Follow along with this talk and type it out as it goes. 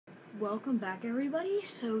Welcome back, everybody.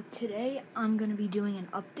 So today I'm going to be doing an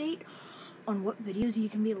update on what videos you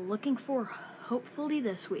can be looking for hopefully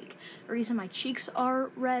this week. The reason my cheeks are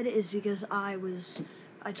red is because I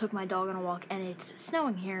took my dog on a walk and it's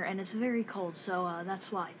snowing here and it's very cold, so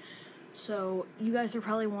that's why. So you guys are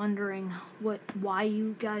probably wondering why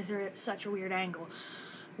you guys are at such a weird angle.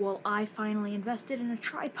 Well, I finally invested in a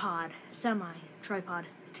tripod, semi-tripod.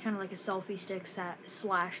 It's kind of like a selfie stick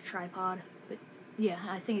slash tripod, but yeah,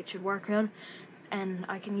 I think it should work good. And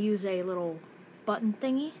I can use a little button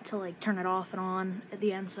thingy to like turn it off and on at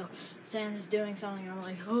the end. So Sam is doing something, I'm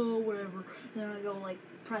like, oh, whatever. Then I go like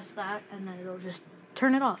press that, and then it'll just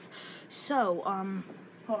turn it off. So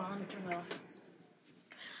hold on, let me turn it off.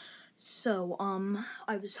 So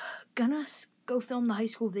I was gonna go film the high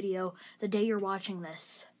school video the day you're watching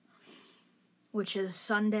this, which is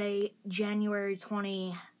Sunday, January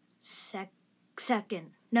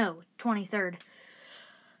 23rd.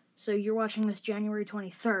 So you're watching this January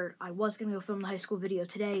 23rd. I was going to go film the high school video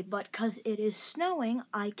today, but because it is snowing,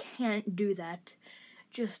 I can't do that.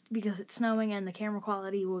 Just because it's snowing and the camera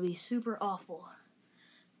quality will be super awful.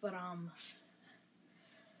 But,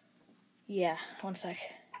 yeah, one sec.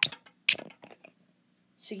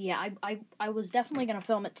 So yeah, I was definitely going to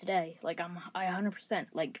film it today. Like, I 100%,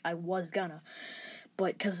 like, I was gonna.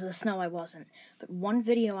 But because of the snow, I wasn't. But one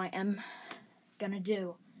video I am gonna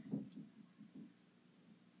do.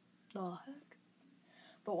 The heck?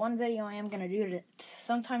 But one video I am gonna do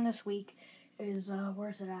sometime this week is,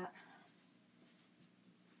 where's it at?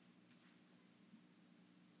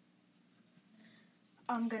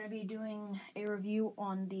 I'm gonna be doing a review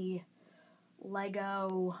on the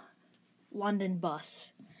Lego London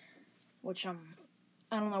bus, which I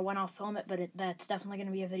don't know when I'll film it, but that's definitely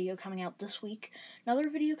gonna be a video coming out this week. Another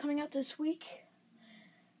video coming out this week.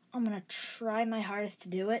 I'm gonna try my hardest to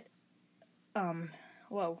do it. I'm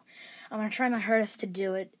gonna try my hardest to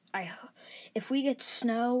do it. If we get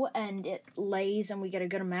snow and it lays and we get a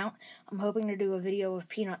good amount, I'm hoping to do a video of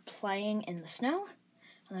Peanut playing in the snow.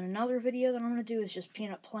 And then another video that I'm gonna do is just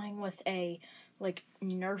Peanut playing with a, like,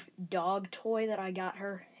 Nerf dog toy that I got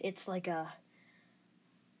her. It's like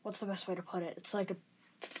what's the best way to put it? It's like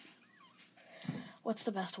what's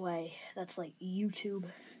the best way? That's like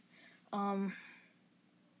YouTube.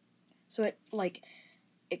 So it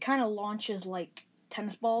kind of launches like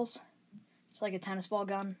tennis balls. It's like a tennis ball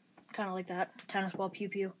gun, kind of like that. Tennis ball pew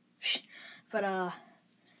pew. But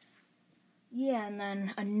yeah, and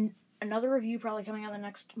then another review probably coming out the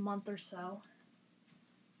next month or so.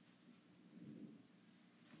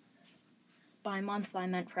 By month I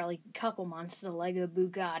meant probably a couple months. The Lego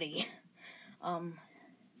Bugatti.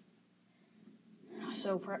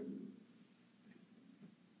 So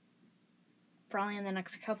probably in the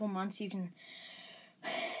next couple months you can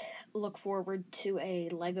look forward to a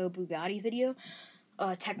Lego Bugatti video.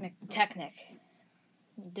 Technic.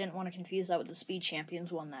 Didn't want to confuse that with the Speed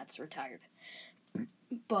Champions one that's retired.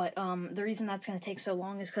 But the reason that's going to take so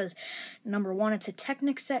long is because, number one, it's a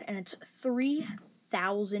Technic set and it's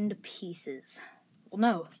 3,000 pieces. Well,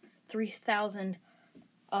 no, 3,000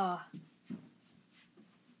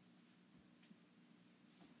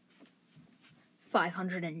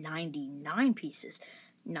 599 pieces,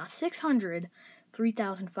 not 600,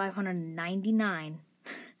 3,599.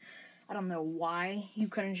 I don't know why you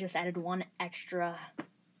couldn't just added one extra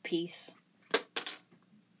piece.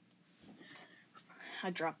 I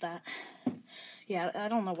dropped that. Yeah, I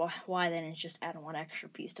don't know why they didn't just add one extra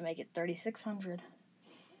piece to make it 3,600.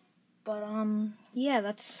 But, yeah,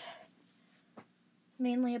 that's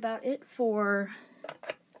mainly about it for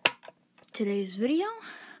today's video.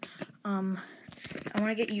 I want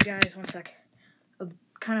to get you guys, one sec,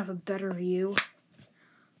 kind of a better view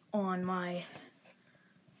on my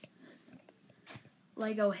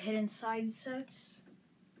Lego hidden side sets.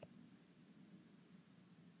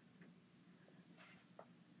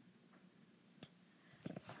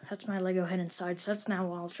 That's my Lego hidden side sets.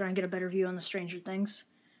 Now I'll try and get a better view on the Stranger Things.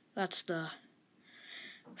 That's the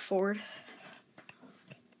Ford.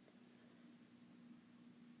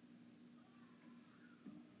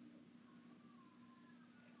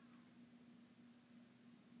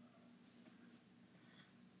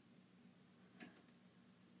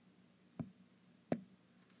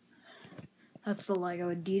 That's the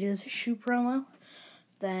Lego Adidas shoe promo.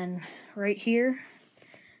 Then right here,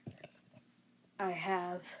 I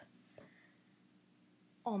have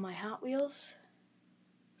all my Hot Wheels,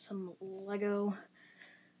 some Lego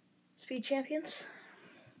Speed Champions.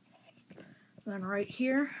 Then right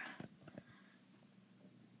here,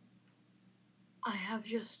 I have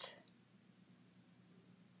just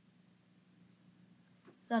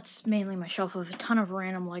that's mainly my shelf of a ton of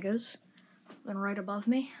random Legos. Then right above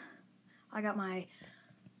me, I got my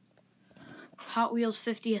Hot Wheels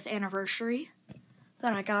 50th anniversary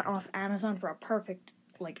that I got off Amazon for a perfect,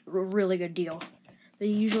 like, really good deal. They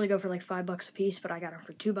usually go for like $5 a piece, but I got them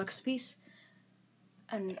for $2 a piece.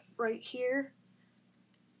 And right here,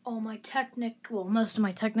 most of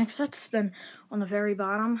my Technic sets. Then on the very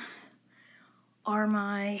bottom are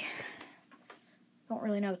my, don't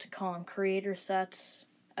really know what to call them, creator sets,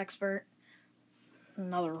 expert,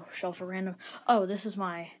 another shelf of random. Oh, this is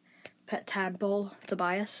my pet tadpole,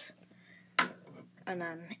 Tobias. And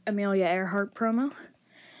then Amelia Earhart promo.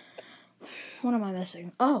 What am I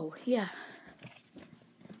missing? Oh, yeah.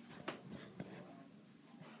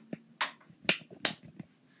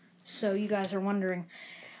 So you guys are wondering,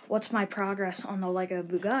 what's my progress on the Lego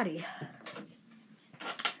Bugatti?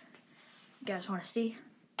 You guys want to see?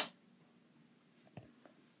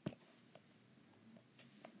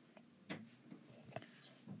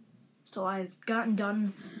 So I've gotten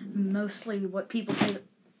done mostly what people say.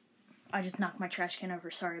 I just knocked my trash can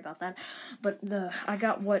over, sorry about that. But I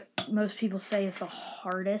got what most people say is the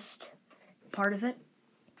hardest part of it.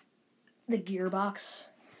 The gearbox.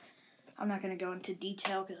 I'm not going to go into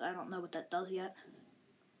detail because I don't know what that does yet.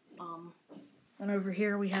 And over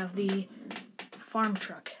here we have the farm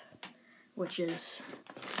truck, which is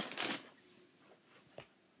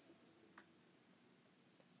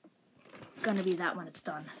going to be that when it's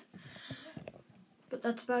done. But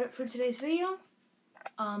that's about it for today's video.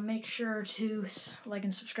 Make sure to like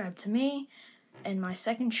and subscribe to me and my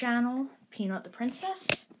second channel, Peanut the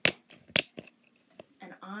Princess.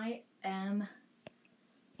 And I am